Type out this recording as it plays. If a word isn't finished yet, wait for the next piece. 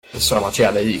there's so much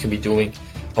out there that you can be doing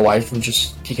away from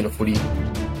just kicking a footy.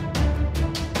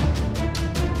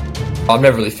 I've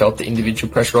never really felt the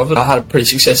individual pressure of it. I had a pretty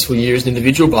successful year as an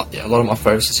individual, but yeah, a lot of my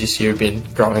focuses this year have been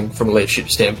growing from a leadership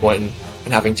standpoint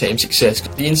and having team success.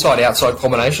 The inside-outside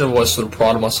combination, I've always sort of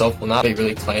prided myself on that, being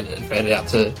really clean and fan it out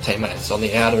to teammates on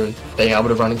the outer and being able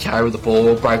to run and carry with the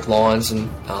ball, break lines and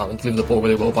deliver the ball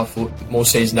really well by foot. More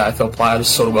seasoned AFL player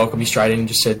just sort of welcomed me straight in and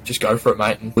just said, just go for it,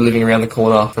 mate. And we're living around the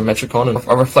corner from Metricon, and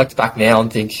I reflect back now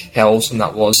and think how awesome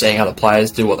that was, seeing how the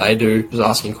players do what they do. I was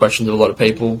asking questions of a lot of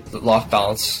people. That life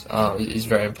balance is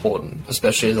very important,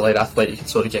 especially as an elite athlete. You can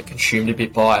sort of get consumed a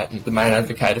bit by it. And the main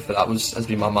advocate for that has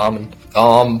been my mum, and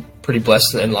I'm pretty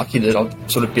blessed and lucky that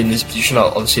I've sort of been in this position.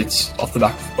 Obviously it's off the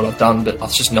back of what I've done, but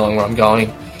it's just knowing where I'm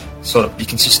going. Sort of, you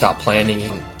can just start planning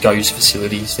and go use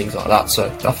facilities, things like that.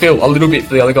 So I feel a little bit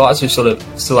for the other guys who sort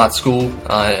of still at school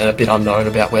and a bit unknown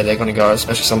about where they're going to go,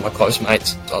 especially some of my close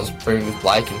mates. I was rooming with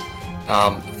Blake and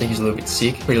I think he's a little bit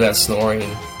sick, pretty loud snoring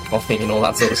and coughing and all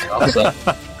that sort of stuff.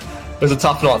 So it was a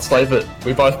tough night's sleep, but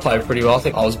we both played pretty well. I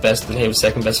think I was best and he was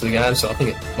second best for the game, so I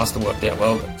think it must have worked out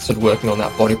well. But sort of working on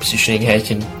that body positioning, how you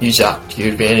can use that to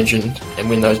your advantage and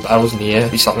win those battles in the air,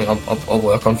 be something I'll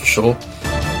work on for sure.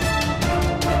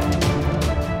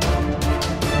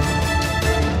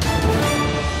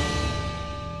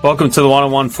 Welcome to the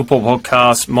One-on-One Football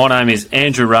Podcast. My name is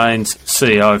Andrew Rains,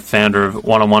 CEO, founder of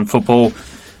One-on-One Football.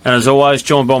 And as always,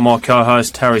 joined by my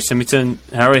co-host, Harry Symington.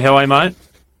 Harry, how are you, mate?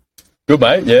 Good,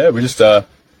 mate. Yeah, we just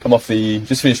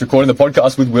just finished recording the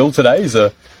podcast with Will today. He's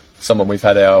someone we've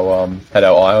had our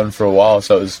eye on for a while,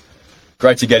 so it was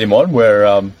great to get him on. We're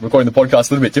recording the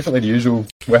podcast a little bit differently to usual.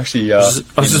 We're actually I was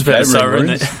just about to say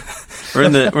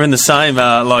we're in the same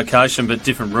location but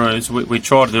different rooms. We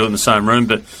tried to do it in the same room,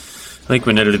 but I think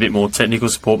we needed a bit more technical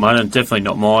support, mate, and definitely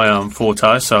not my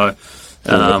forte. So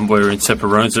we were in separate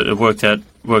rooms. It worked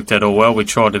out all well. We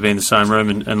tried to be in the same room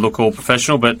and look all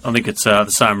professional, but I think it's the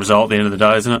same result at the end of the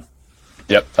day, isn't it?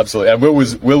 Yep, absolutely. And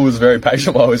Will was very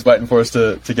patient while he was waiting for us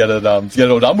to get it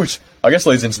all done, which I guess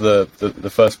leads into the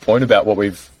first point about what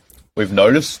we've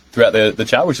noticed throughout the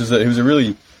chat, which is that he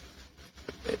was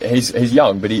he's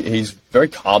young, but he's very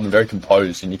calm and very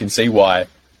composed, and you can see why.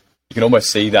 You can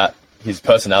almost see that his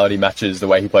personality matches the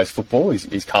way he plays football.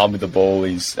 He's calm with the ball.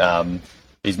 He's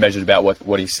measured about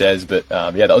what he says. But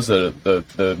that was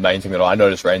the main thing that I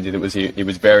noticed, Randy. That was he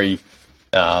was very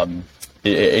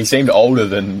he seemed older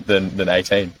than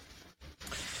 18.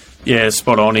 Yeah,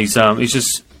 spot on. He's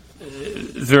just a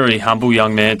very humble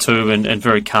young man too, and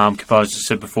very calm, composed, as I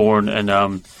said before,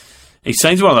 and he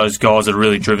seems one of those guys that are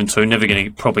really driven too, never going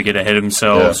to probably get ahead of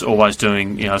themselves, always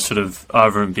doing sort of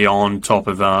over and beyond top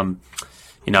of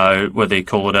whether you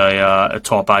call it a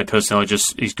type A personality,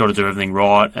 he's got to do everything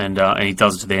right, and he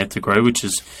does it to the nth degree, which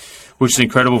is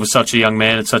incredible for such a young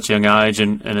man at such a young age,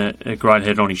 and a great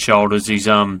head on his shoulders. He's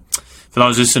for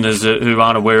those listeners who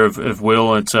aren't aware of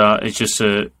Will, it's just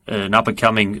an up and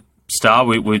coming star.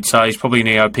 We'd say he's probably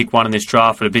going to go pick one in this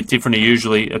draft, but a bit different to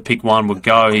usually a pick one would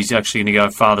go. He's actually going to go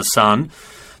father-son.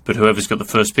 But whoever's got the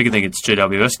first pick, I think it's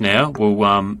GWS now,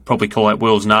 will probably call out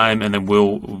Will's name, and then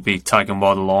Will be taken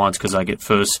by the Lions because they get the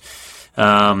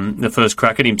first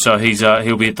crack at him. So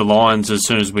he'll be at the Lions as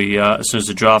soon as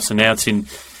the draft's announced in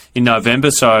November.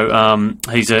 So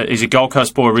he's a Gold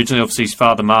Coast boy originally. Obviously, his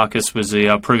father Marcus was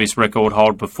the previous record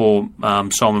holder before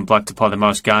Simon Black to play the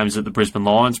most games at the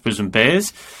Brisbane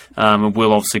Bears. And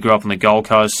Will obviously grew up on the Gold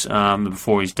Coast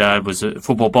before his dad was a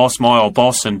football boss, my old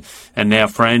boss, and now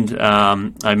friend.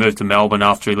 They moved to Melbourne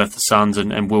after he left the Suns,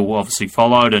 and Will obviously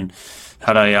followed and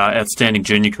had a outstanding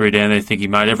junior career down there. I think he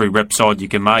made every rep side you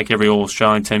can make, every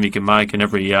All-Australian team you can make, and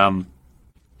every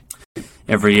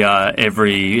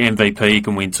MVP he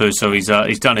can win too. So he's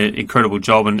done an incredible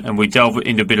job, and we delve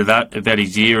into a bit of that about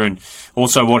his year and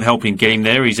also what helped him get him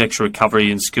there. His extra recovery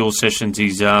and skill sessions.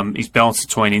 He's balanced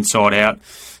between inside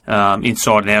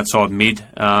and outside mid.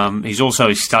 He's also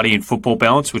his study in football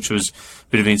balance, which was a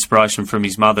bit of inspiration from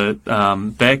his mother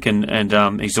Beck,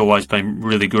 and he's always been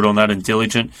really good on that and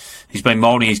diligent. He's been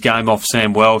moulding his game off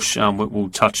Sam Welsh. We'll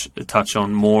touch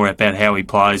on more about how he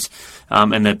plays,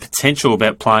 and the potential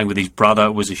about playing with his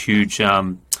brother was a huge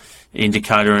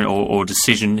indicator or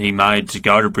decision he made to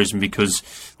go to Brisbane, because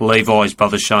Levi, his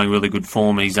brother's showing really good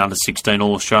form. He's under 16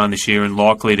 All-Australian this year and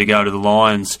likely to go to the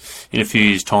Lions in a few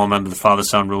years' time under the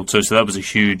father-son rule too. So that was a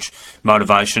huge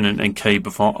motivation and key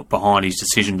behind his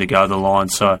decision to go to the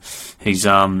Lions. So he's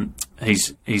an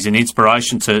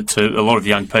inspiration to a lot of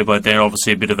young people out there.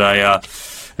 Obviously a bit of a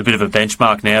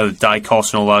benchmark now, the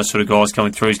Dacos and all those sort of guys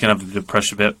coming through. He's going to have a bit of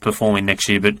pressure about performing next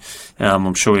year, but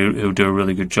I'm sure he'll do a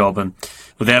really good job. And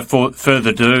without further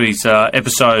ado, he's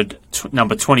episode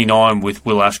number 29 with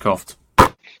Will Ashcroft.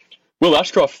 Will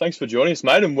Ashcroft, thanks for joining us,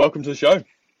 mate, and welcome to the show.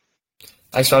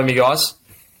 Thanks for having me, guys.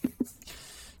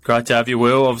 Great to have you,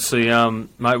 Will. Obviously,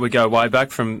 mate, we go way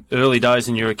back from early days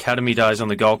in your academy days on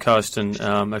the Gold Coast, and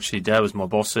actually, Dad was my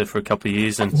boss there for a couple of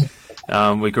years, and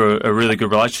we grew a really good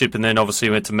relationship. And then,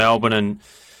 obviously, went to Melbourne, and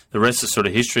the rest is sort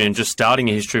of history, and just starting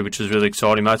a history, which is really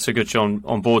exciting, mate. So, got you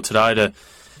on board today to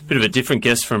a bit of a different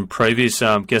guest from previous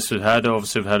guests we've had.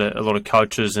 Obviously, we've had a lot of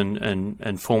coaches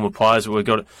and former players, but we've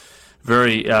got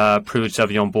very privileged to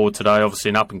have you on board today. Obviously,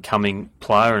 an up and coming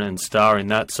player and star in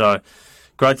that. So.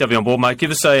 Great to have you on board, mate. Give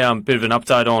us a bit of an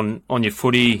update on your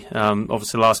footy.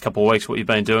 Obviously, the last couple of weeks, what you've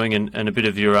been doing, and a bit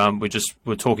of your.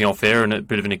 We're talking off air, and a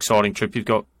bit of an exciting trip you've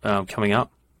got coming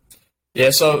up. Yeah,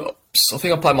 so I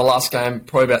think I played my last game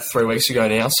probably about 3 weeks ago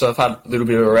now. So I've had a little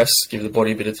bit of a rest, give the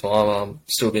body a bit of time.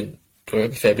 Still been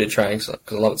doing a fair bit of training because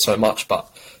I love it so much, but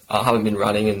I haven't been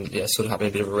running, and sort of having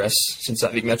a bit of a rest since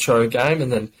that Vic Metro game,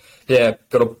 and then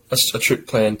got a trip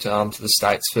planned to the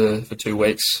States for 2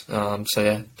 weeks.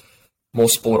 More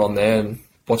sport on there, and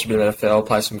watch a bit of NFL,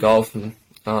 play some golf, and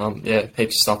heaps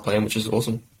of stuff playing, which is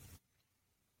awesome.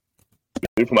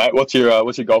 Beautiful, mate. What's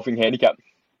your golfing handicap?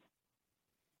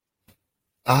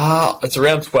 It's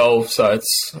around 12, so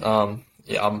it's I'm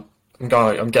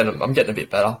getting a bit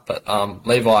better. But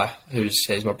Levi, he's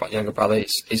my younger brother,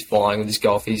 he's flying with his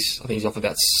golf. I think he's off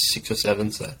about 6 or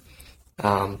 7. So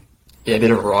a bit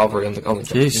of a rivalry on the.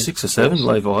 Geez, 6 or 7,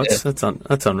 Levi.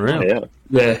 That's unreal.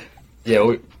 Yeah.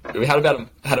 We had about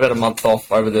a month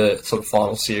off over the sort of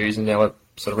final series, and now we're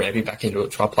sort of ramping back into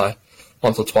it. Try to play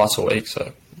once or twice a week.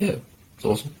 So it's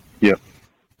awesome. Yeah.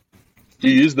 Do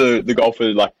you use the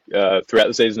golfer throughout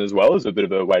the season as well as a bit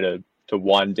of a way to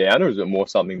wind down, or is it more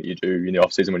something that you do in the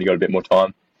off season when you got a bit more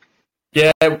time?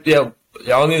 Yeah.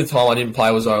 Only the time I didn't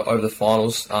play was over the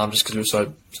finals, just because we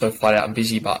were so flat out and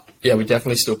busy. But we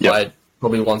definitely still played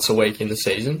probably once a week in the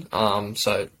season.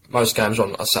 So most games are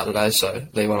on a Saturday. So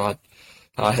Levi and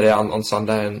I head out on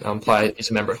Sunday and play.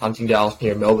 He's a member at Huntingdale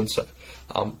here in Melbourne, so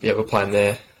we're playing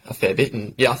there a fair bit.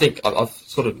 And I think I've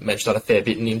sort of mentioned that a fair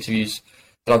bit in the interviews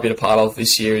that I've been a part of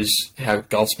this year, is how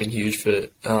golf's been huge for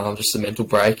just the mental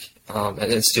break, and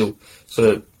then still sort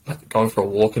of going for a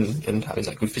walk and having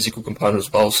that good physical component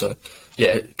as well. So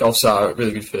golf's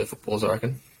really good for footballers, I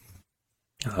reckon.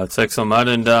 Oh, that's excellent, mate.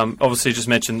 And obviously, just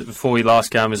mentioned before your last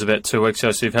game was about 2 weeks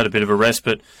ago, so you've had a bit of a rest,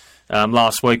 but.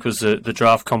 Last week was the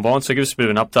draft combine, so give us a bit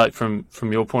of an update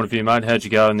from your point of view, mate. How'd you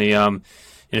go in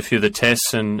a few of the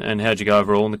tests, and how'd you go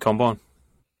overall in the combine?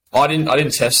 I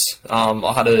didn't test.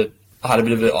 I had a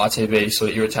bit of an ITB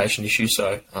sort of irritation issue,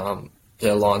 so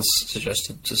lines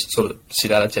suggested to sort of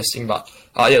sit out of testing. But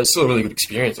it was still a really good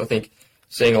experience. I think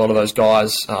seeing a lot of those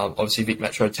guys, obviously Vic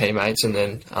Metro teammates, and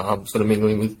then sort of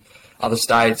mingling with other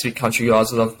states, big country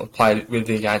guys that I've played with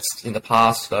against in the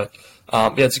past. So.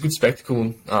 It's a good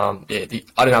spectacle. I didn't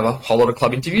have a whole lot of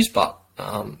club interviews, but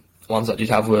the ones I did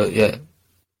have were, good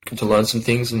to learn some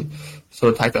things and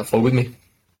sort of take that forward with me.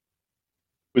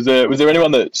 Was there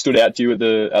anyone that stood out to you at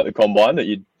the combine that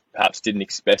you perhaps didn't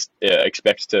expect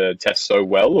to test so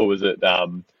well, or was it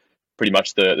pretty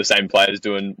much the same players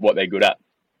doing what they're good at?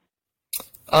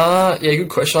 Good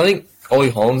question. I think Ollie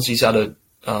Holmes, he's had a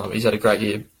great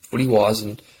year footy wise,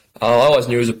 and I always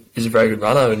knew he was a very good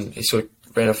runner, and he sort of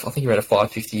ran a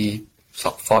 550,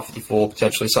 554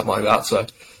 potentially, something like that. So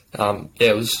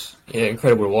it was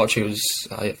incredible to watch. He was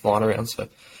flying around. So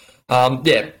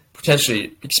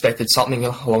potentially expected something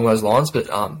along those lines, but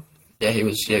he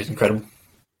was incredible.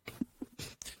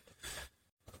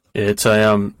 Yeah, it's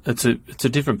a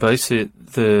different beast.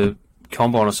 The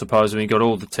combine, I suppose. I mean, you got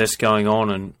all the tests going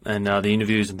on and the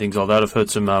interviews and things like that. I've heard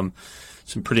some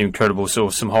pretty incredible,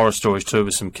 some horror stories too,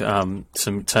 with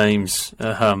some teams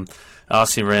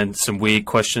asking around some weird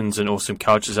questions, and also some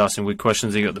coaches asking weird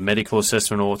questions. You got the medical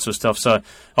assessment, all that sort of stuff. So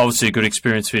obviously a good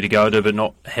experience for you to go to, but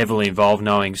not heavily involved,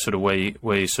 knowing sort of where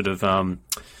you sort of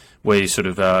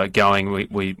going.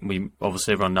 We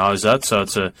obviously everyone knows that, so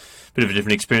it's a bit of a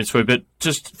different experience for you. But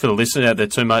just for the listener out there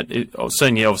too, mate, I've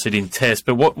seen you obviously didn't test,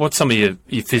 but what's some of your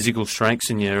physical strengths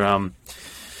in your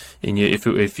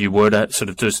if you were to sort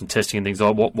of do some testing and things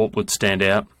like what would stand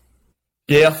out?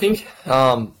 Yeah, I think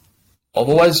I've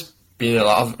always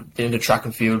I've been into track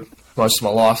and field most of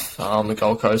my life on the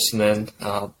Gold Coast, and then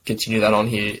continue that on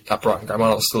here at Brighton Grammar.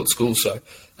 I was still at school, so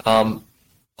I've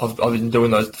been doing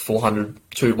those 400,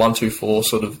 124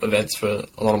 sort of events for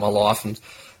a lot of my life, and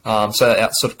so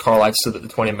that sort of correlates to the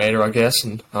 20 metre, I guess,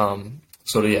 and been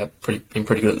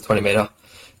pretty good at the 20 metre.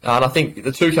 And I think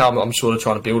the 2K I'm sort of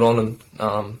trying to build on, and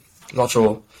not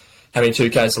sure how many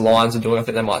 2Ks the Lions are doing. I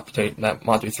think they might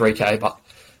do 3K, but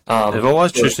they've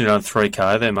always traditionally done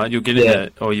 3K there, mate. You'll get in there,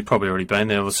 or you've probably already been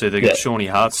there. Obviously, they've got Shawnee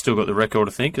Hart's still got the record,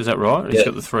 I think. Is that right? He's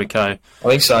got the 3K. I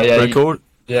think so. Yeah, record.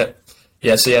 Yeah.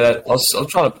 So I was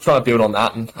trying to build on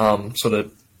that and sort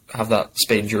of have that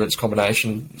speed endurance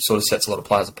combination. Sort of sets a lot of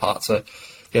players apart. So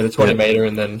the 20 metre,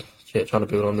 and then trying to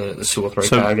build on the 2 or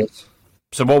 3K, I guess.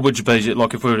 So what would you be,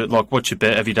 like, if we were to, like, what's your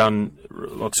bet? Have you done,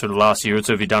 like, sort of last year or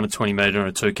two, have you done a 20 metre and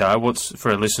a 2K?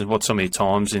 For our listeners, what's some of your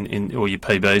times in or your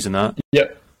PBs and that?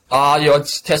 Yep. I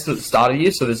tested at the start of the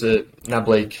year, so there's a NAB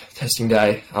League testing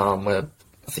day where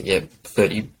I think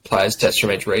 30 players test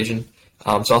from each region.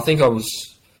 So I think I was,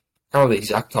 I don't know the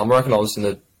exact time. I reckon I was in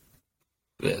the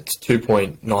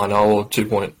 2.90 or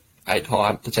 2.8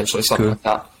 high, potentially something like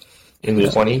that in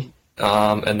the 20.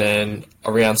 And then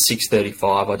around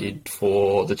 6:35 I did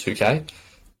for the 2K.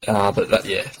 But that,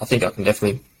 I think I can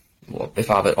definitely, if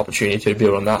I have an opportunity to,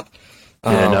 build on that.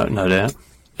 No doubt.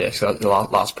 Yeah, so the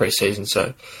last pre-season.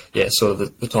 So sort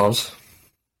of the times.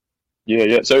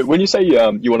 Yeah. So when you say you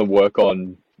want to work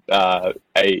on a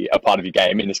part of your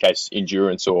game, in this case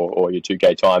endurance or your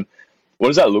 2K time, what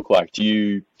does that look like? Do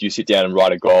you sit down and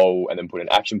write a goal and then put an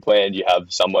action plan? Do you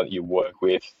have someone that you work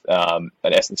with, an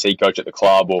S&C coach at the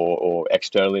club or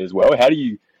externally as well? How do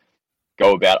you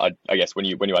go about, I guess, when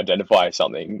you identify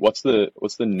something, what's the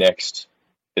next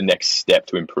step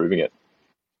to improving it?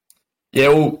 Yeah,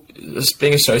 well, it's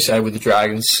being associated with the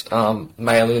Dragons,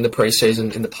 mainly in the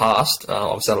pre-season in the past.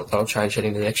 Obviously, that'll change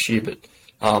heading into next year, but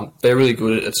they're really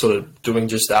good at sort of doing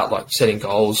just that, like setting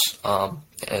goals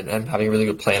and having a really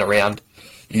good plan around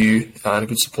you and a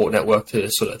good support network to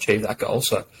sort of achieve that goal.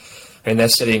 So, and they're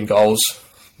setting goals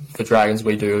for Dragons.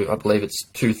 We do, I believe it's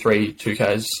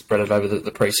 2Ks spread over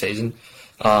the pre-season.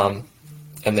 And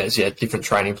there's different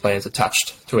training plans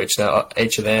attached to each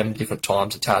of them, different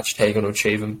times attached, how you're going to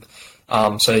achieve them.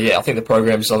 So I think the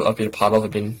programs I've been a part of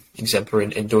have been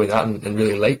exemplary in doing that and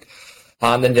really elite.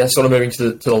 And then sort of moving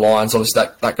to the Lions, obviously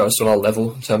that goes to another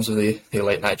level in terms of the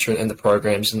elite nature and the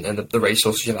programs and the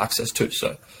resources you have access to.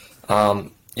 So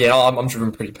I'm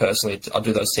driven pretty personally. I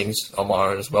do those things on my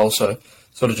own as well. So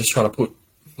sort of just trying to put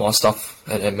my stuff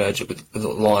and merge it with the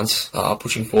Lions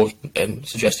pushing forward and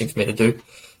suggesting for me to do.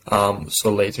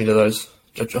 Sort of leads me to those,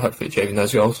 hopefully achieving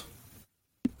those goals.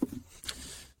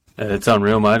 It's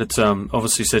unreal, mate. It's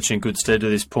obviously set you in good stead to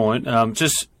this point.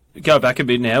 Just go back a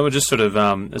bit now. We're just sort of,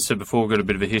 as I said before, we've got a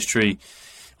bit of a history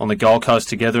on the Gold Coast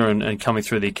together and coming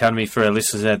through the academy for our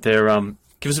listeners out there.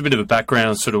 Give us a bit of a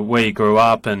background, sort of where you grew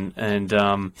up and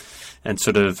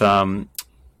sort of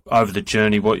over the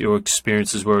journey, what your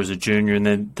experiences were as a junior, and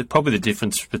then probably the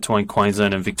difference between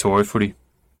Queensland and Victoria footy.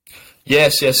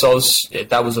 Yes.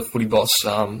 Dad was a footy boss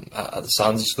at the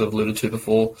Suns, as sort of alluded to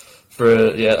before, for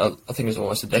I think it was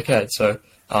almost a decade. So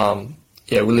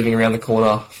we're living around the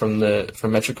corner from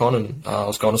Metricon, and I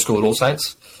was going to school at All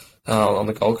Saints on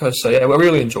the Gold Coast. So we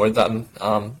really enjoyed that,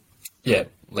 and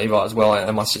Levi as well,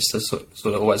 and my sister sort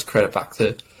of always credit back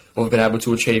to what we've been able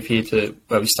to achieve here to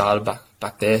where we started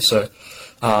back there. So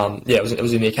it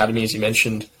was in the academy, as you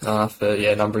mentioned, for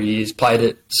a number of years. Played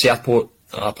at Southport.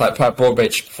 Played at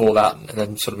Broadbeach before that, and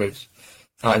then sort of moved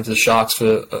into the Sharks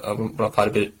for when I played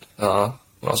a bit when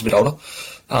I was a bit older.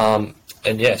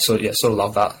 Sort of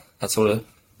love that sort of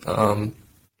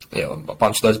a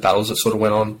bunch of those battles that sort of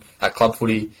went on at club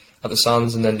footy at the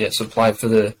Suns, and then sort of playing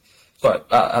for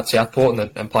at Southport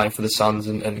and playing for the Suns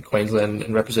and Queensland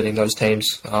and representing those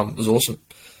teams was awesome.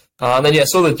 And then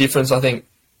sort of the difference, I think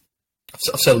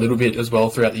I've said a little bit as well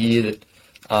throughout the year that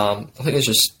I think there's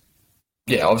just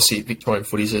obviously Victorian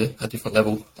footy's a different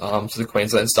level to the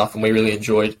Queensland stuff, and we really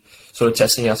enjoyed sort of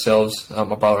testing ourselves, my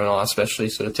brother and I especially,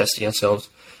 sort of testing ourselves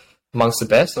amongst the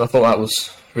best, and I thought that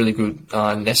was really good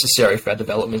and necessary for our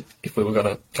development if we were going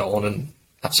to go on and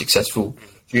have successful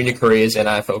junior careers and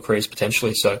AFL careers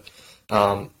potentially. So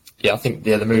I think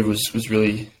the move was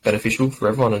really beneficial for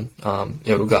everyone, and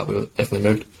we're glad we definitely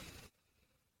moved.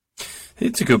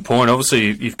 It's a good point.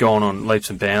 Obviously, you've gone on leaps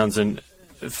and bounds, and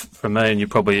for me, and you're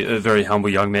probably a very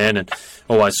humble young man and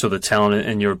always saw the talent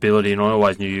and your ability, and I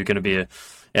always knew you were going to be an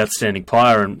outstanding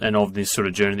player and of this sort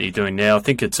of journey that you're doing now. I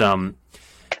think it's an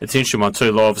interesting one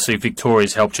too. Obviously,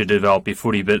 Victoria's helped you develop your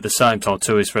footy, but at the same time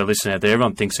too, is for our listener out there,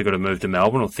 everyone thinks they've got to move to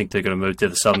Melbourne or think they're going to move to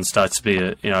the southern states to be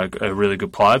a really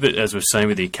good player. But as we've seen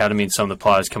with the academy and some of the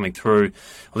players coming through,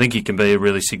 I think you can be a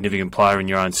really significant player in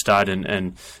your own state.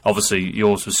 And obviously,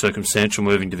 yours was circumstantial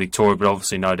moving to Victoria, but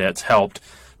obviously, no doubt it's helped.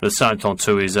 But at the same time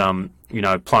too is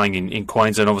playing in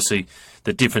Queensland. Obviously,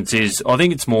 the difference is I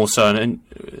think it's more so. And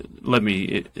let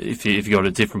me, if you got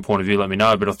a different point of view, let me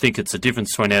know. But I think it's a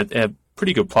difference between our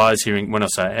pretty good players here. When I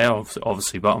say our,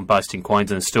 obviously, but I'm based in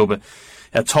Queensland still, but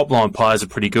our top line players are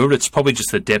pretty good. It's probably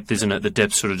just the depth, isn't it? The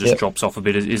depth sort of just drops off a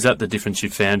bit. Is that the difference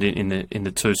you found in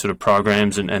the two sort of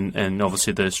programs, and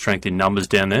obviously the strength in numbers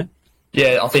down there?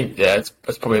 Yeah, I think it's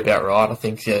probably about right. I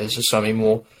think there's just so many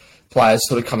more players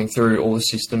sort of coming through all the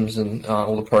systems and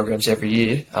all the programs every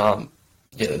year. I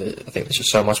think there's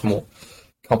just so much more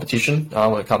competition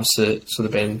when it comes to sort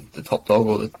of being the top dog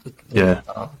or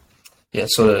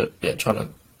trying to.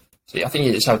 So I think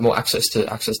you just have more access to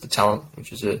talent,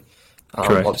 which is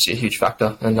obviously a huge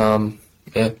factor. And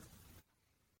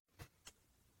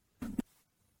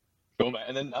Sure, mate.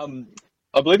 And then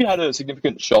I believe you had a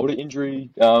significant shoulder injury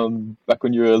back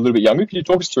when you were a little bit younger. Could you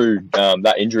talk us through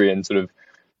that injury and sort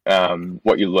of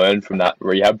what you learned from that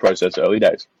rehab process early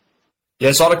days?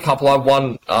 Yeah, so I had a couple. I had one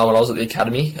when I was at the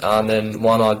academy, and then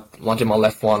one did my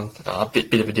left one, a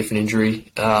bit of a different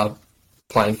injury,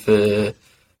 playing for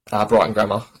Brighton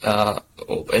Grammar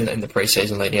in the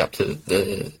pre-season leading up to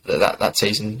that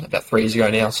season about 3 years ago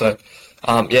now. So,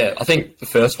 I think the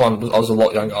first one, I was a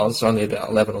lot younger. I was only about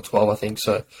 11 or 12, I think.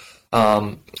 So,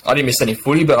 I didn't miss any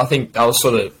footy, but I think that was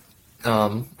sort of,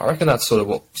 I reckon that's sort of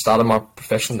what started my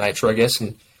professional nature, I guess,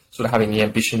 and sort of having the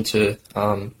ambition to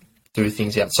do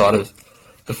things outside of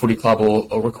the footy club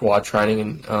or required training,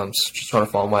 and just trying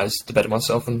to find ways to better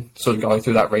myself, and sort of going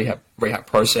through that rehab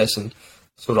process, and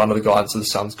sort of under the guidance of the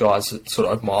Suns guys, it sort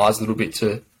of opened my eyes a little bit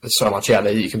to there's so much out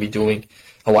there that you can be doing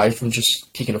away from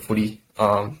just kicking a footy,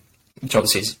 which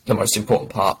obviously is the most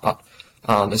important part, but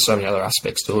there's so many other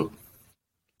aspects to it.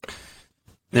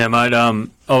 Yeah, mate.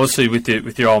 Obviously, with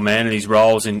your old man and his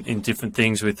roles in different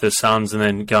things with the Suns, and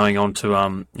then going on to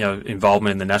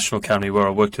involvement in the National Academy, where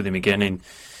I worked with him again in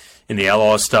the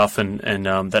Allies stuff and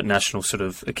that national sort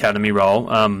of academy role.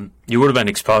 You would have been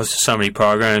exposed to so many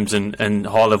programs and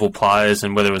high level players,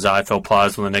 and whether it was AFL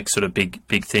players or the next sort of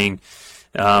big thing.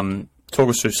 Talk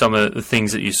us through some of the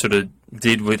things that you sort of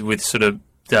did with sort of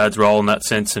Dad's role in that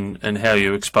sense, and how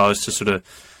you were exposed to sort of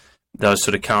those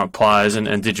sort of current players,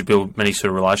 and did you build many sort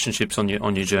of relationships on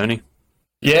your journey?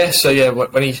 Yeah, so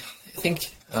when I think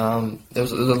there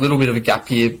was a little bit of a gap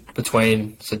here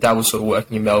between, so Dad was sort of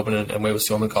working in Melbourne and we were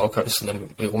still on the Gold Coast, and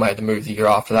then we all made the move the year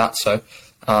after that. So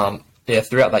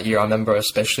throughout that year, I remember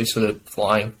especially sort of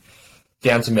flying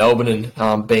down to Melbourne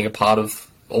and being a part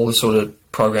of all the sort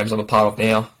of programs I'm a part of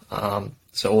now.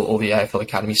 So all the AFL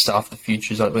Academy stuff, the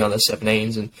futures, the under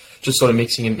 17s, and just sort of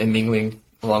mixing and mingling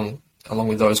along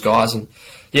with those guys. And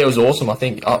yeah, it was awesome. I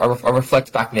think I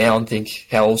reflect back now and think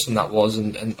how awesome that was,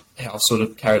 and how I sort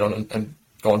of carried on and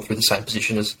gone through the same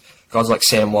position as guys like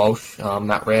Sam Walsh,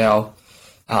 Matt Rao,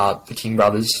 the King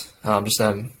brothers, just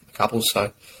name a couple.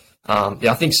 So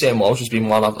I think Sam Walsh has been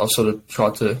one I've sort of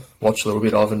tried to watch a little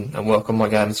bit of and work on my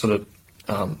game, and sort of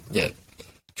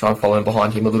try and follow in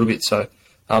behind him a little bit. So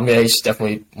he's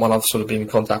definitely one I've sort of been in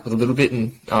contact with a little bit,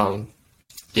 and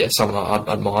someone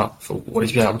I admire for what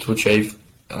he's been able to achieve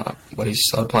when he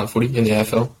started playing footy in the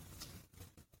AFL.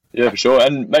 Yeah, for sure.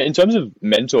 And mate, in terms of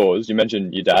mentors, you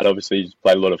mentioned your dad obviously has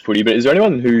played a lot of footy, but is there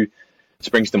anyone who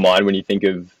springs to mind when you think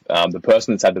of the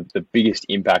person that's had the biggest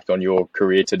impact on your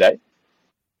career today?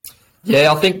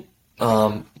 Yeah, I think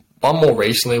one more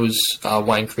recently was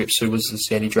Wayne Cripps, who was the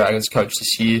Sandy Dragons coach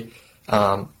this year.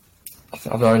 I've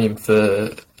known him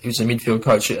he was a midfield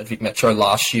coach at Vic Metro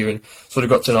last year, and sort of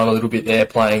got to know him a little bit there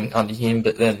playing under him,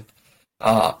 but then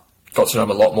got to know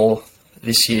him a lot more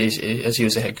this year as he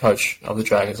was the head coach of the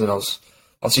Dragons, and I was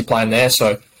obviously playing there.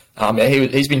 So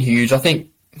he's been huge. I think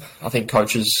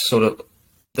coaches sort of,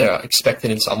 they're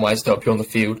expected in some ways to help you on the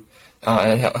field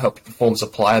and help you perform as a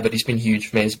player, but he's been huge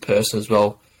for me as a person as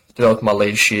well, developing my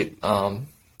leadership and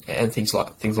things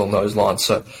along those lines.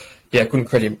 So I couldn't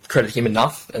credit him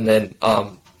enough. And then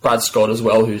Brad Scott as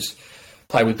well, who's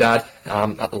played with Dad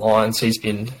at the Lions. He's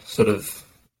been sort of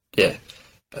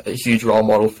a huge role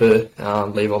model for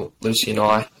Levi, Lucy and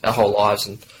I our whole lives,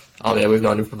 and we've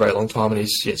known him for a very long time, and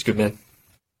he's a good man.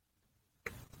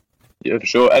 Yeah, for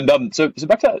sure. And so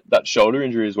back to that shoulder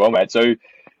injury as well, mate. So you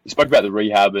spoke about the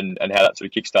rehab and how that sort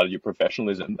of kick-started your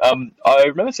professionalism. I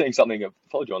remember seeing something, I've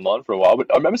followed you online for a while, but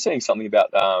I remember seeing something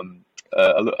about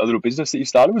a little business that you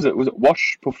started. Was it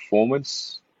Wash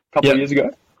Performance a couple of years ago?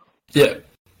 Yeah.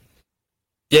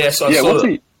 Yeah, so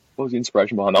what was the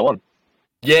inspiration behind that one?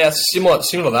 Yeah, it's similar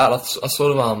to that. I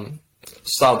sort of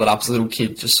started that up as a little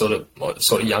kid, just sort of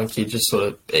young kid, just sort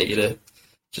of eager to,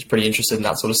 just pretty interested in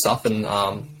that sort of stuff, and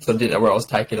sort of didn't know where I was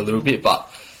taking it a little bit. But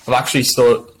I've actually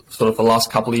sort of for the last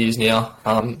couple of years now,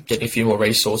 getting a few more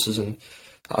resources and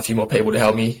a few more people to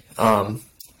help me.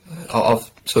 I've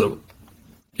sort of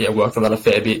worked on that a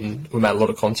fair bit, and we made a lot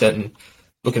of content, and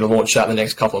looking to launch that in the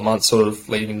next couple of months, sort of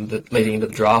leading into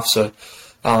the draft. So,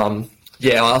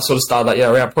 I sort of started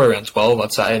that, probably around 12,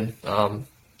 I'd say. And,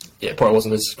 probably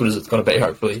wasn't as good as it's going to be,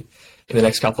 hopefully, in the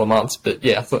next couple of months. But,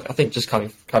 I think just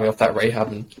coming off that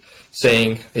rehab and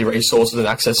seeing the resources and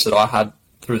access that I had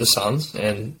through the Suns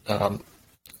and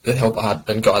the help I had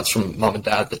and guidance from mum and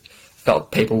dad, that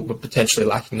felt people were potentially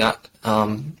lacking that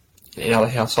in other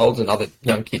households and other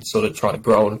young kids sort of trying to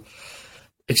grow and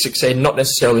succeed, not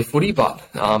necessarily footy, but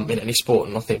in any sport.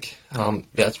 And I think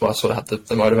that's why I sort of had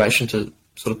the motivation to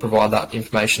sort of provide that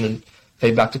information and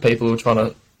feedback to people who are trying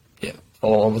to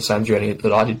follow on the same journey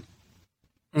that I did.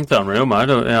 It's unreal, mate.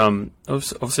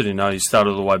 Obviously didn't know you started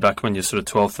all the way back when you're sort of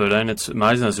 12, 13. It's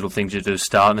amazing those little things you do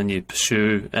start and then you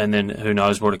pursue, and then who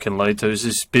knows what it can lead to. Is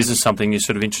this business something you're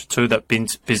sort of interested to, that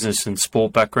business and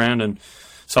sport background, and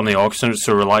something I can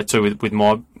sort of relate to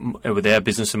with our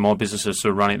business and my business is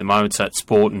sort of running at the moment? It's that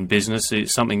sport and business.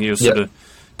 Is something you're sort of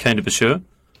keen to pursue?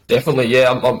 Definitely, yeah.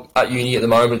 I'm at uni at the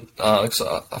moment. I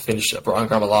finished at Brian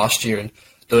Grammar last year and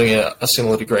doing a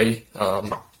similar degree,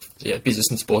 business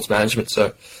and sports management.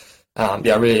 So, I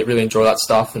really enjoy that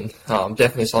stuff, and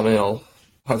definitely something I'll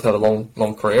hopefully have a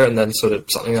long career, and then sort of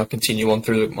something I'll continue on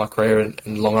through my career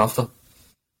and long after.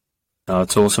 Oh,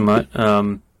 it's awesome, mate.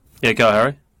 Go,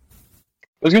 Harry.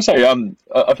 I was going to say,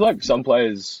 I feel like some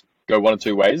players go one or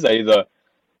two ways. They either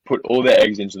put all their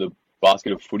eggs into the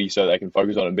basket of footy so they can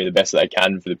focus on it and be the best that they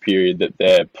can for the period that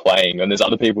they're playing, and there's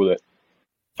other people that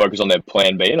focus on their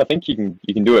plan B, and I think you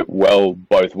can do it well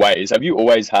both ways. Have you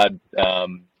always had,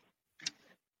 an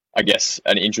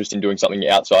interest in doing something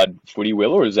outside footy,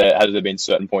 Will, or has there been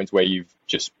certain points where you've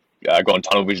just gone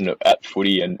tunnel vision at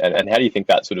footy, and how do you think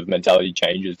that sort of mentality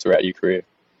changes throughout your career?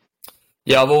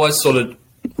 Yeah, I've always sort of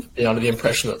been under the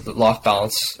impression that life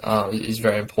balance is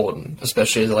very important,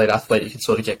 especially as an elite athlete. You can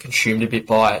sort of get consumed a bit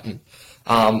by it, and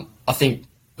I think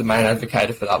the main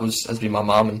advocate for that has been my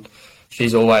mum, and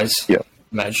she's always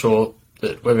made sure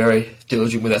that we're very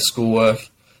diligent with our schoolwork,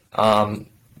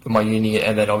 with my uni,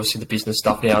 and then obviously the business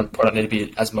stuff now. I don't need to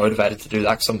be as motivated to do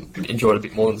that because I enjoy it a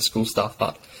bit more than the school stuff,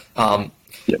 but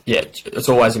it's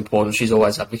always important. She's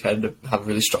always advocated to have a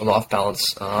really strong life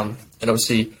balance, and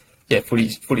obviously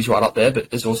footy's right up there, but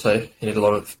there's also, you need a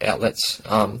lot of outlets,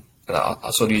 and I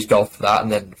sort of use golf for that,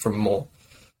 and then from a more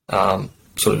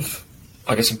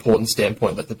important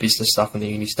standpoint, like the business stuff and the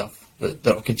uni stuff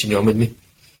that'll continue on with me.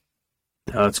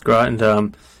 Oh, that's great,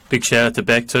 and big shout out to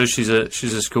Beck too. She's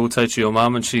a school teacher, your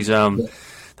mum, and she's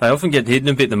they often get hidden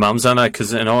a bit, the mums, I know,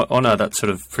 and I know that sort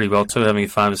of pretty well too, having a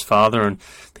famous father and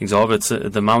things like that.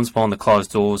 It's the mums behind the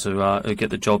closed doors who get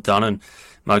the job done and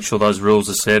make sure those rules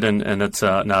are set, and it's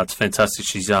it's fantastic.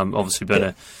 She's obviously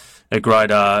been a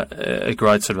great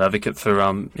sort of advocate for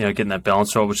getting that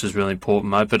balance right, which is really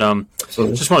important, mate. But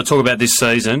just want to talk about this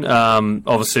season.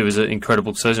 Obviously it was an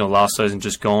incredible season. Last season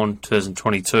just gone,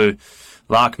 2022.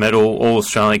 Lark medal, all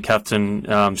Australian captain,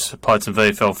 played some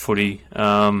VFL footy.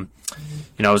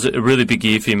 It was a really big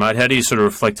year for you, mate. How do you sort of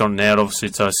reflect on it now? Obviously,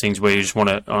 it's those things where you just want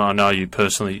to, I know you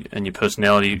personally and your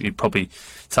personality, you probably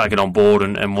take it on board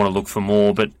and want to look for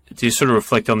more, but do you sort of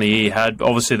reflect on the year you had?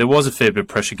 Obviously, there was a fair bit of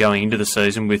pressure going into the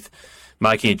season with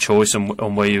making a choice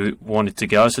on where you wanted to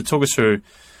go. So talk us through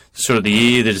sort of the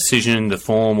year, the decision, the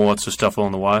form, all that sort of stuff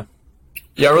along the way.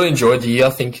 Yeah, I really enjoyed the year. I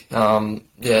think,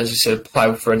 as you said,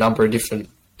 played for a number of different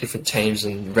teams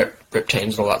and rep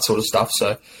teams and all that sort of stuff.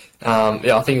 So,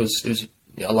 I think it was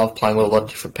I love playing with a lot of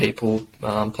different people,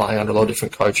 playing under a lot of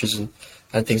different coaches and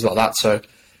things like that. So,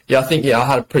 I think, I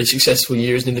had a pretty successful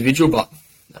year as an individual, but,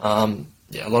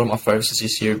 a lot of my focuses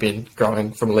this year have been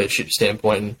growing from a leadership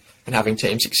standpoint and having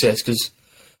team success, because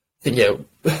I think,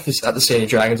 at the Senior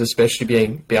Dragons, especially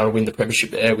being able to win the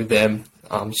premiership there with them,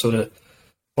 sort of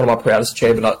one of my proudest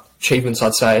achievements,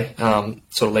 I'd say.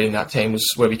 Sort of leading that team was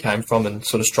where we came from, and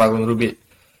sort of struggling a little bit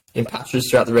in patches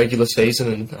throughout the regular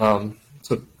season, and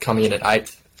sort of coming in at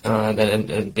 8th,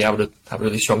 and be able to have a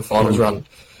really strong finals run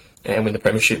and win the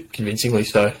premiership convincingly.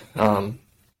 So,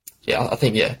 I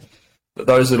think,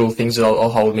 those little things that I'll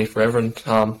hold with me forever. And,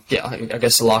 I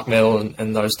guess the Lark medal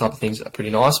and those type of things are pretty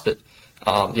nice, but,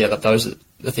 those are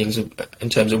the things in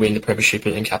terms of winning the premiership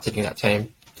and captaining that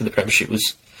team to the premiership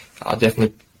was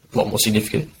definitely a lot more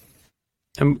significant.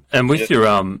 And with your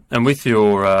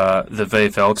the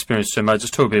VFL experience too, mate,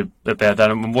 just talk a bit about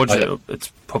that. And it's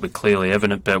probably clearly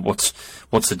evident, but what's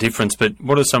the difference? But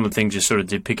what are some of the things you sort of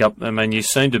did pick up? I mean, you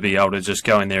seem to be able to just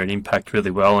go in there and impact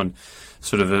really well, and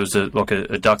sort of it was like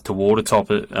a duck to water type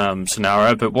of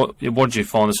scenario. But what did you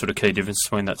find the sort of key difference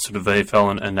between that sort of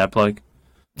VFL and NAB league?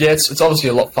 Yeah, it's obviously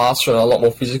a lot faster and a lot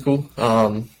more physical.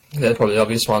 They're probably the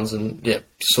obvious ones, and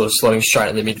sort of slotting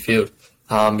straight in the midfield.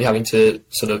 you're having to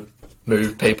sort of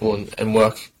move people and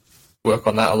work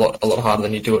on that a lot harder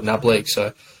than you do at NAB League.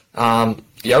 So I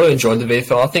really enjoyed the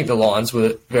VFL. I think the Lions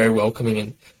were very welcoming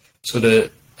and sort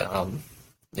of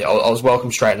I was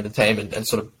welcomed straight into the team and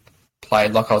sort of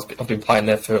played like I've been playing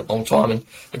there for a long time, and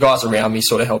the guys around me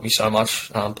sort of helped me so much.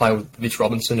 Playing with Mitch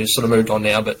Robinson, who's sort of moved on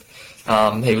now, but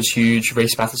he was huge.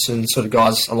 Reece Matheson, sort of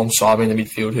guys alongside me in the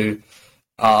midfield who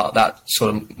that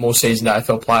sort of more seasoned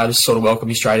AFL player just sort of welcomed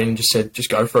me straight in and just said, just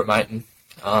go for it, mate. And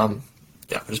I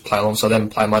just play alongside them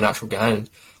and play my natural game. And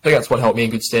I think that's what helped me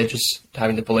in good stead, just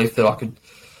having the belief that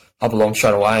I belong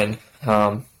straight away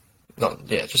and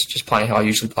just playing how I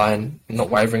usually play and not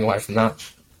wavering away from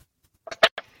that.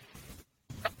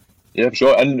 Yeah, for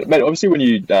sure. And mate, obviously when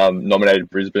you nominated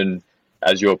Brisbane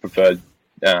as your preferred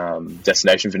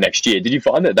destination for next year, did you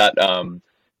find that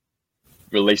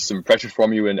released some pressure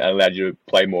from you and allowed you to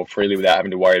play more freely without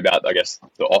having to worry about, I guess,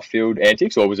 the off-field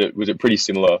antics, or was it pretty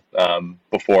similar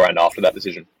before and after that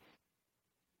decision?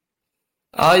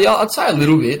 I'd say a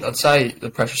little bit. I'd say the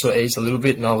pressure sort of eased a little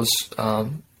bit, and I was,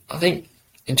 I think,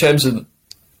 in terms of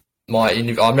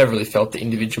I've never really felt the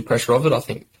individual pressure of it. I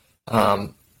think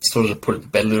sort of put it to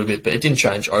bed a little bit, but it didn't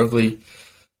change overly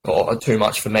or too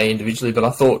much for me individually. But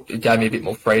I thought it gave me a bit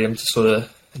more freedom to sort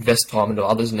of invest time into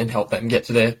others and then help them get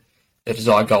to their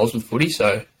desired goals with footy.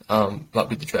 So, like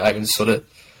with the Dragons, sort of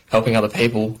helping other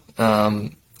people,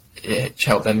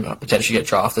 help them potentially get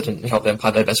drafted and help them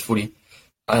play their best footy.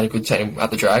 I had a good team at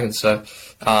the Dragons, so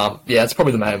it's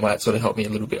probably the main way it sort of helped me a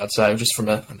little bit, I'd say, just from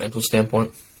a mental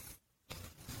standpoint.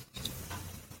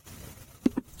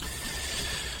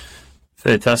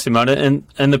 Fantastic, mate.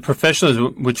 And the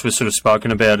professionals, which was sort of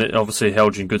spoken about, it obviously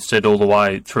held you in good stead all the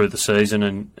way through the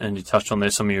season, and you touched on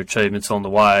there some of your achievements on the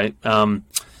way.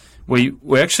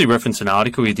 We actually referenced an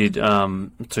article you did,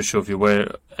 I'm not too sure if you're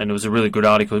aware, and it was a really good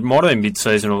article. It might have been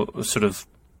mid-season or sort of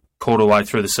quarter way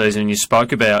through the season, and you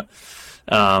spoke about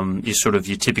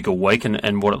your typical week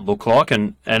and what it looked like.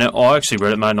 And I actually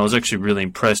read it, mate, and I was actually really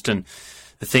impressed. And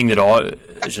the thing that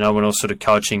as you know, when I was sort of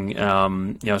coaching,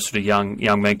 sort of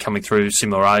young men coming through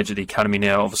similar age at the academy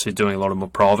now, obviously doing a lot of more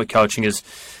private coaching, is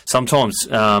sometimes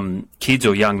kids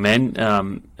or young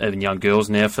men, even young girls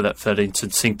now for that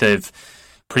instance, think they've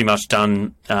pretty much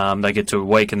done, they get to a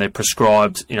week and they're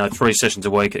prescribed, 3 sessions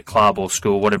a week at club or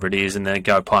school, whatever it is, and then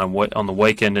go play on the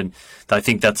weekend, and they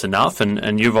think that's enough.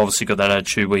 And you've obviously got that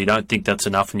attitude where you don't think that's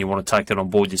enough and you want to take that on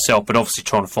board yourself, but obviously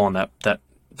trying to find that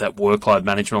workload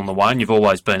management on the way. And you've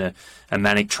always been a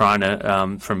manic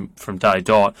trainer from day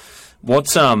dot. What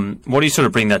do you sort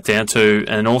of bring that down to?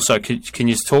 And also, can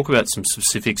you talk about some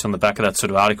specifics on the back of that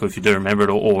sort of article, if you do remember it,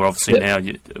 or obviously now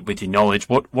with your knowledge,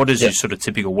 what does your sort of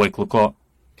typical week look like?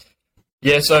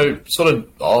 Yeah, so sort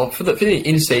of for the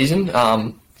in season,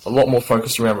 a lot more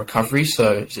focused around recovery.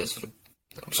 So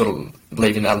I'm sort of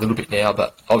leaving that a little bit now,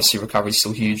 but obviously recovery is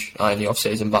still huge in the off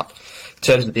season. But in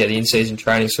terms of the in season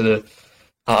training, sort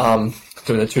of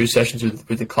doing the 2 sessions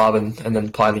with the club and then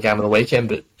playing the game on the weekend.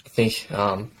 But I think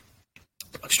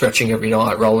stretching every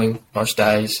night, rolling most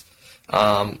days,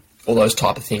 all those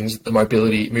type of things, the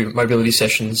mobility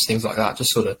sessions, things like that. Just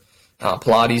sort of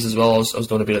Pilates as well. I was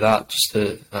doing a bit of that just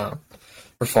to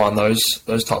refine those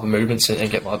type of movements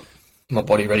and get my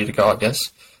body ready to go, I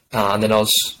guess. And then I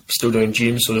was still doing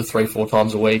gym sort of 3-4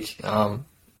 times a week.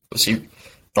 Obviously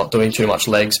not doing too much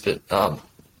legs, but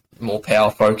more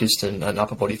power focused and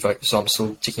upper body focused. So I'm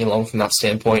still ticking along from that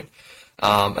standpoint.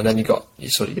 And then you've got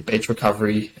your beach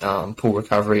recovery, pool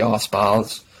recovery, ice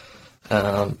baths,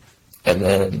 and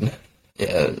then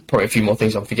probably a few more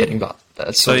things I'm forgetting, but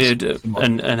that's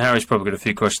and Harry's probably got a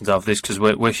few questions after this, because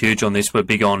we're huge on this. We're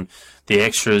big on the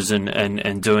extras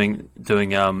and doing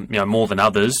more than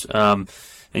others. And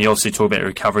you obviously talk about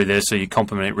recovery there, so you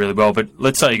complement it really well. But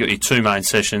let's say you got your 2 main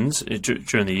sessions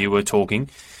during the year. We're talking.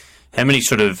 How many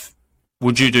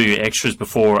would you do your extras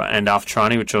before and after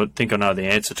training, which I think I know the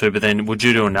answer to, but then would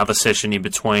you do another session in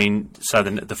between, so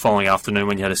the following afternoon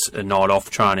when you had a night off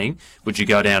training, would you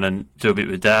go down and do a bit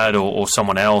with dad or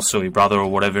someone else or your brother or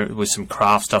whatever with some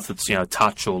craft stuff that's,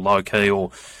 touch or low key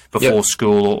or before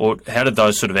school, or how did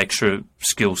those sort of extra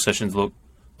skill sessions look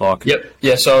like? Yep.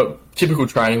 Yeah, so typical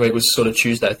training week was sort of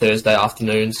Tuesday, Thursday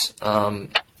afternoons. That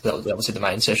was obviously the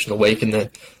main session of the week, and then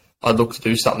I'd look to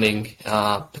do something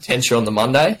potentially on the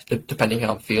Monday, depending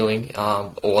how I'm feeling,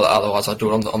 or otherwise I'd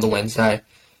do it on the Wednesday.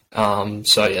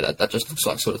 That just looks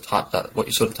like sort of what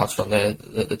you sort of touched on there,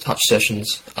 the touch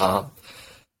sessions. No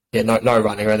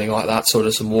running or anything like that. Sort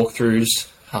of some walkthroughs,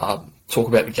 talk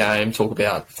about the game, talk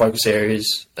about focus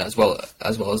areas, as well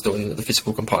as doing the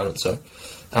physical component. So,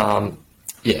 something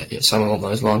along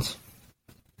those lines.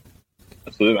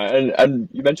 absolutely, mate. And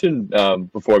you mentioned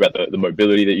before about the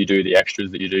mobility that you do, the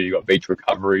extras that you do. You got beach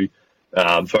recovery,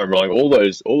 foam rolling, all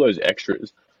those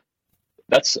extras.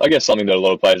 That's, I guess, something that a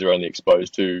lot of players are only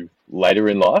exposed to later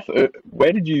in life.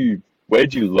 Where did you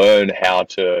learn how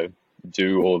to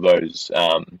do all those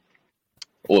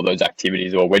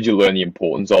activities, or where did you learn the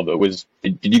importance of it?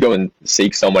 Did you go and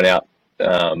seek someone out,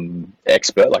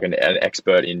 expert, like an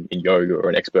expert in yoga or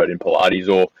an expert in Pilates,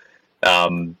 or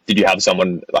did you have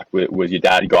someone, like, was your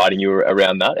dad guiding you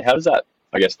around that? How does that,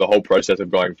 I guess, the whole process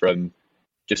of going from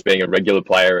just being a regular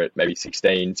player at maybe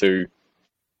 16 to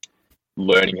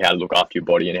learning how to look after your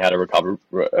body and how to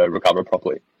recover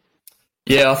properly?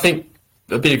 Yeah, I think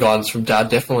a bit of guidance from dad,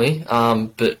 definitely.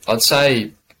 But I'd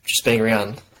say just being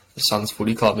around the Suns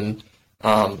footy club, and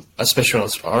especially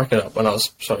when I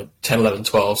was sort of 10, 11,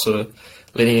 12, sort of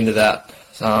leading into that,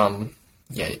 my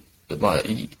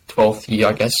 12th year,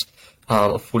 I guess,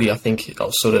 of footy. I think I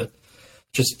was sort of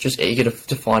just eager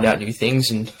to find out new things,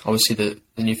 and obviously the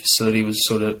new facility was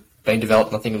sort of being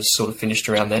developed, and I think it was sort of finished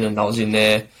around then, and I was in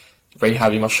there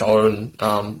rehabbing my shoulder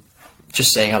and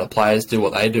just seeing how the players do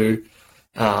what they do,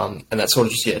 and that sort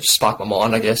of just sparked my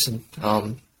mind, I guess. And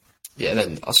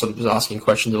then I sort of was asking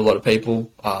questions of a lot of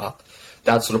people.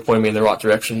 Dad sort of pointed me in the right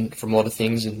direction from a lot of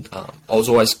things, and I was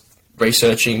always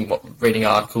researching, reading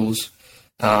articles,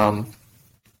 and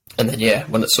then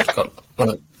when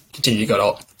it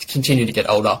continued to get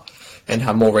older and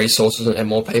have more resources and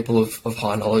more people of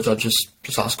high knowledge, I just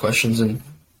ask questions and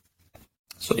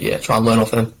sort of try and learn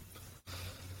off them.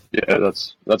 Yeah,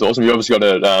 that's awesome. You obviously got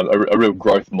a real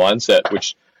growth mindset,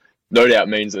 which no doubt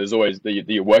means that there's always that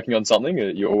you're working on something.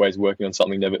 You're always working on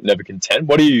something, never content.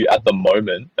 What are you at the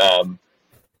moment?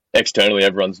 Externally,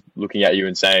 everyone's looking at you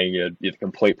and saying you're the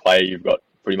complete player. You've got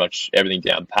pretty much everything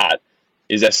down pat.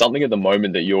 Is there something at the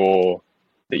moment that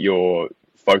you're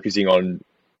focusing on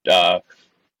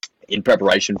in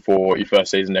preparation for your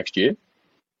first season next year?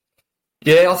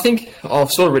 Yeah, I think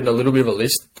I've sort of written a little bit of a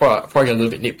list. Probably get a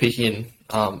little bit nitpicky and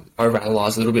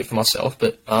overanalyze a little bit for myself.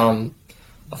 But I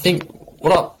think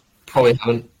what I probably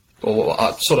haven't, or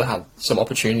I sort of had some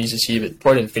opportunities this year, but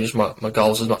probably didn't finish my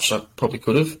goals as much as I probably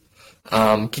could have.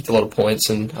 Kicked a lot of points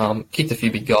and kicked a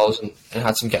few big goals and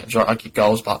had some games where I kicked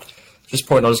goals, but just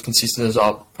probably not as consistent as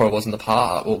I probably was in the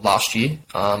past, or last year,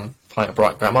 playing at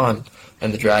Bright Grammar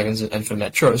and the Dragons and for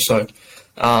Metro. So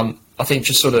I think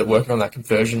just sort of working on that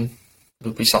conversion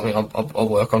would be something I'll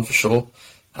work on for sure.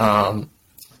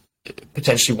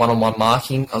 Potentially one-on-one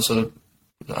marking, I sort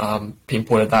of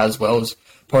pinpointed that as well. As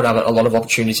probably have a lot of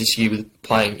opportunities this year with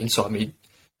playing inside mid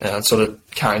and sort of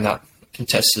carrying that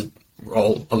contested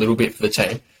role a little bit for the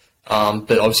team.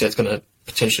 But obviously that's going to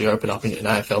potentially open up in an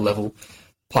AFL level,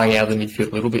 playing out of the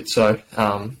midfield a little bit. So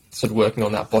sort of working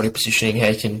on that body positioning, how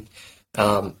you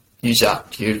can use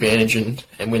that to your advantage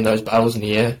and win those battles in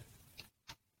the air.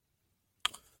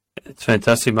 It's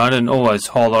fantastic, mate, and always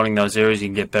highlighting those areas you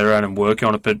can get better at and work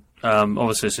on it. But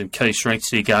obviously, some key strengths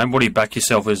to your game. What do you back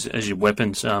yourself as your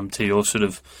weapons to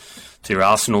your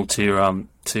arsenal, to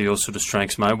your sort of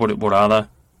strengths, mate? What are they?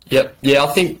 Yep, yeah, I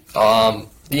think the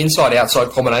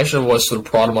inside-outside combination, I've always sort of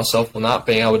prided myself on that,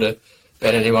 being able to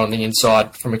beat anyone on the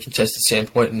inside from a contested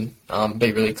standpoint and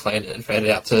be really clean and fan it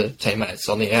out to teammates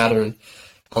on the outer, and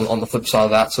on the flip side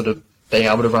of that, sort of being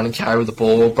able to run and carry with the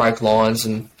ball, break lines,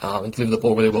 and deliver the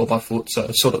ball really well by foot. So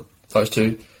sort of those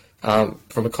two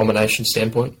from a combination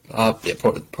standpoint.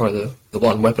 Probably the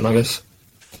one weapon, I guess.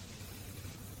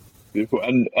 Beautiful.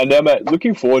 And now, mate,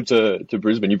 looking forward to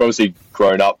Brisbane. You've obviously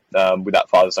grown up with that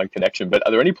father-son connection, but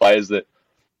are there any players that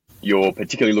you're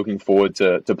particularly looking forward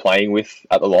to playing with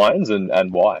at the Lions,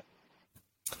 and why?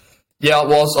 Yeah, I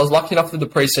was lucky enough with the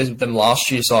pre-season with them last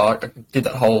year, so I did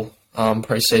that whole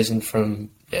pre-season from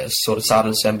sort of start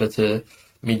of December to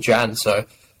mid-Jan. So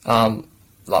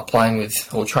like playing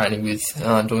with or training with,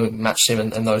 doing match sim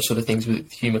and those sort of things with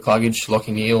Hugh McCluggage,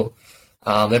 Lockie Neal.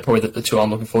 They're probably the two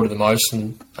I'm looking forward to the most,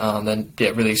 and then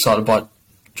really excited by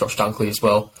Josh Dunkley as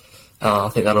well. I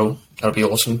think that'll be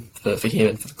awesome for him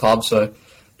and for the club. So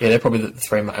they're probably the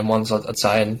three main ones I'd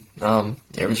say, and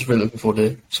we're just really looking forward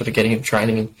to sort of getting him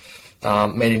training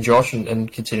and meeting Josh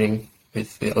and continuing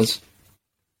with the others.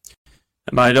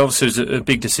 Mate, obviously it was a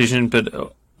big decision, but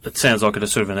it sounds like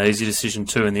it's sort of an easy decision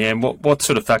too in the end. What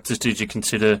sort of factors did you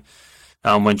consider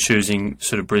when choosing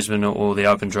sort of Brisbane or the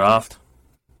open draft?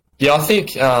 Yeah, I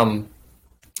think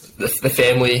the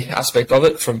family aspect of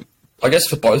it, from I guess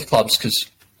for both clubs, because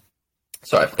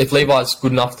if Levi's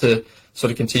good enough to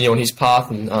sort of continue on his path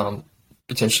and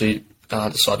potentially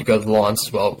decide to go to the Lions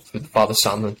as well with the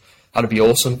father-son, then that'd be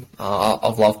awesome.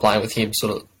 I've loved playing with him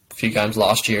sort of a few games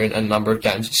last year and a number of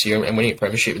games this year and winning a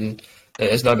premiership, and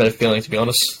there's no better feeling, to be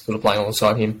honest, sort of playing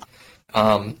alongside him.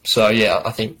 So yeah,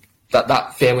 I think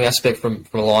that family aspect from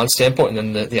a Lions standpoint,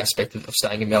 and then the aspect of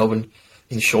staying in Melbourne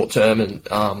in the short term, and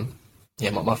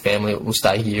my family will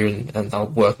stay here and I'll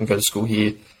work and go to school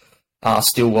here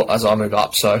still as I move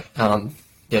up. So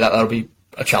that'll be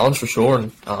a challenge for sure,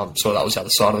 and so that was the other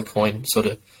side of the coin, sort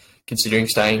of considering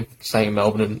staying in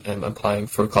Melbourne and playing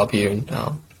for a club here, and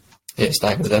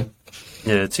staying with them.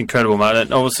 Yeah, it's incredible, mate.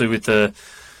 And obviously with the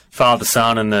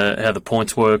father-son and how the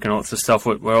points work and all that stuff,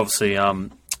 we're obviously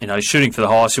shooting for the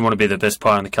highest. You want to be the best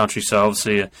player in the country, so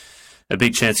obviously a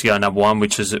big chance to go number one,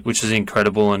 which is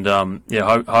incredible. And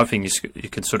hoping you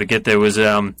can sort of get there. Is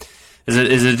it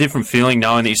a different feeling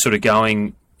knowing that you're sort of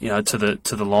going to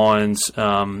the Lions, sort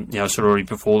of already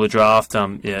before the draft?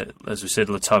 As we said,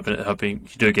 let's hoping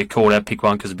you do get called out, pick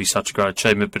one, because it'd be such a great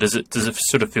achievement. But does it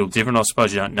sort of feel different? I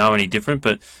suppose you don't know any different,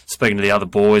 but speaking to the other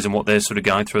boys and what they're sort of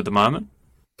going through at the moment.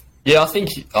 Yeah, I think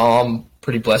I'm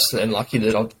pretty blessed and lucky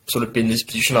that I've sort of been in this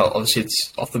position. Obviously,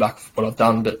 it's off the back of what I've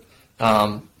done, but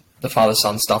the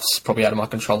father-son stuff's probably out of my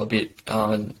control a bit.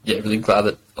 Really glad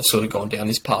that I've sort of gone down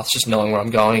this path, just knowing where I'm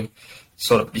going.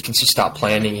 Sort of, you can just start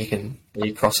planning.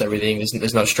 You cross everything.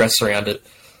 There's no stress around it.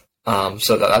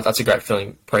 So that's a great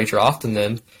feeling pre-draft, and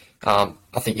then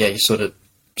I think you're sort of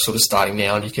starting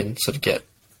now, and you can sort of get,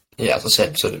 as I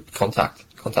said, sort of contact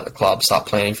the club, start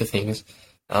planning for things.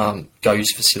 Go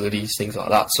use facilities, things like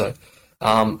that. So,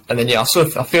 and then I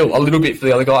feel a little bit for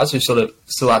the other guys who sort of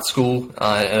still at school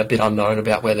and a bit unknown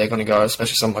about where they're going to go,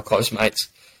 especially some of my close mates.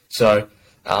 So,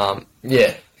 can't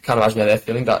imagine how they're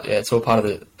feeling, but it's all part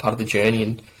of the journey,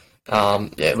 and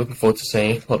looking forward to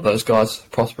seeing a lot of those guys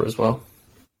prosper as well.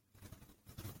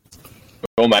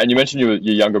 Well, mate, and you mentioned your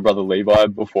younger brother Levi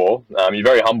before. You're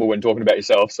very humble when talking about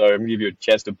yourself, so I'm going to give you a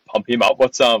chance to pump him up.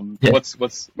 Where's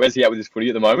he at with his footy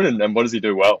at the moment, and what does he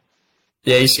do well?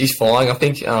 Yeah, he's flying. I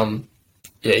think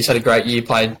he's had a great year.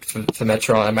 Played for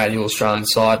Metro and made the All-Australian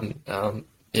side, and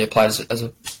played as a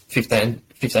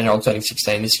 15-year-old turning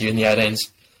 16 this year in the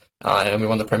 18s, and we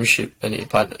won the premiership, and he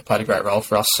played a great role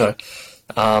for us. So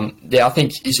I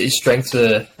think his strengths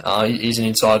are he's an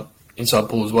inside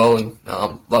bull as well, and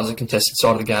loves the contested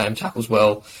side of the game, tackles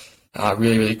well,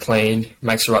 really, really clean,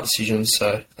 makes the right decisions.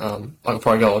 So I could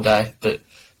probably go all day, but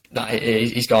no,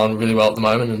 he's going really well at the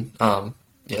moment, and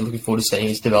looking forward to seeing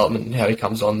his development and how he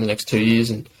comes on in the next 2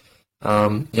 years. And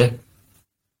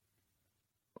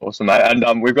awesome, mate.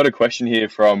 And we've got a question here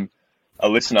from a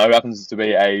listener who happens to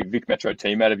be a Vic Metro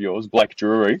teammate of yours, Blake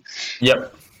Drury.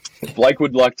 Yep. Blake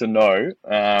would like to know,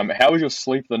 how was your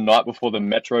sleep the night before the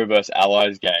Metro versus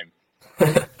Allies game?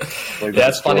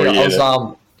 It's funny.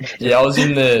 I was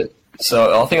in the.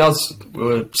 So I think we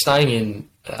were staying in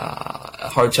a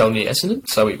hotel near Essendon.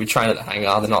 So we trained at the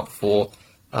hangar the night before.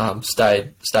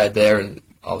 Stayed there, and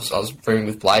I was rooming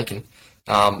with Blake, and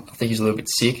I think he's a little bit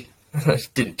sick.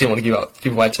 didn't want to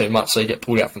give away too much, so he get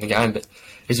pulled out from the game. But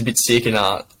he's a bit sick and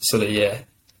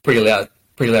pretty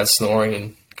loud snoring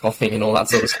and coughing and all that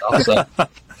sort of stuff. So it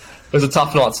was a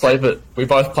tough night's sleep, but we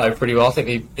both played pretty well. I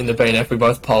think in the BNF we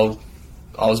both polled.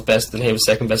 I was best and he was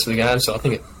second best for the game, so I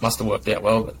think it must have worked out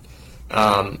well. But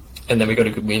and then we got a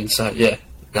good win, so it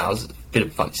was a bit of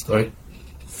a funny story.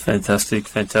 Fantastic.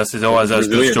 Always those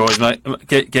good stories, mate.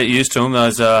 Get used to them.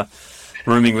 Those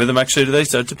rooming with them actually today.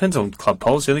 So it depends on club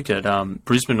policy. I think at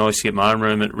Brisbane I used to get my own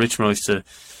room. At Richmond I used to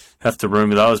have to room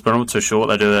with others, but I'm not too sure what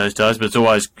they do those days. But it's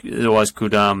always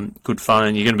good fun,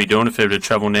 and you're going to be doing a fair bit of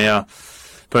travel now.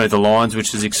 Both the Lions,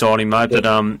 which is exciting, mate. But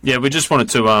we just wanted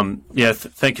to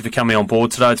thank you for coming on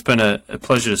board today. It's been a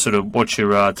pleasure to sort of watch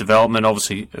your development.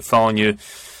 Obviously, following you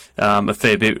a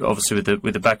fair bit, obviously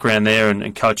with the background there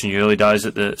and coaching your early days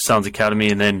at the Suns Academy,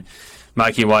 and then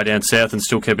making your way down south and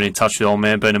still keeping in touch with the old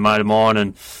man, being a mate of mine.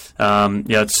 And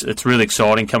it's really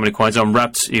exciting coming to Queensland. I'm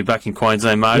wrapped you're back in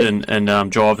Queensland, mate,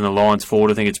 and driving the Lions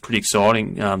forward. I think it's pretty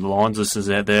exciting. The Lions listeners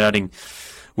out there adding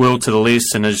Will to the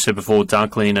list, and as you said before,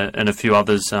 Dunkley and a few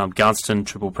others, Gunston,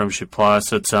 triple premiership player.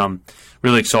 So it's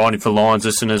really exciting for Lions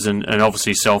listeners, and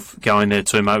obviously yourself going there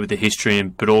too, mate, with the history,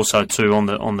 but also too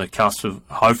on the cusp of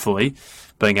hopefully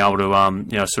being able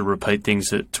to sort of repeat things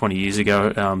that 20 years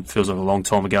ago feels like a long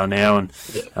time ago now, and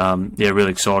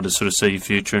really excited to sort of see your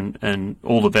future, and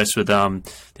all the best with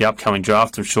the upcoming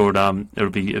draft. I'm sure it'll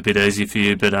be a bit easier for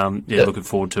you, but looking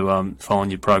forward to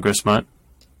following your progress, mate.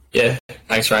 Yeah,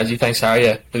 thanks, Ramsey. Thanks, Harry.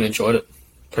 Yeah, really enjoyed it.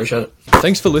 Appreciate it.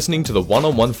 Thanks for listening to the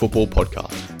One-on-One Football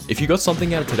Podcast. If you got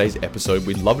something out of today's episode,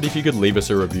 we'd love it if you could leave us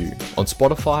a review on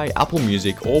Spotify, Apple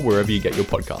Music, or wherever you get your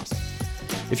podcasts.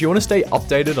 If you want to stay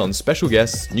updated on special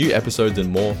guests, new episodes, and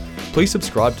more, please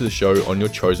subscribe to the show on your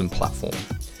chosen platform.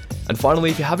 And finally,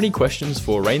 if you have any questions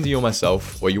for Rainsy or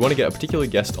myself, or you want to get a particular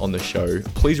guest on the show,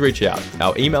 please reach out.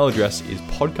 Our email address is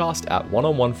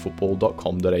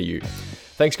podcast@oneonfootball.com.au.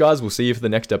 Thanks guys, we'll see you for the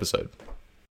next episode.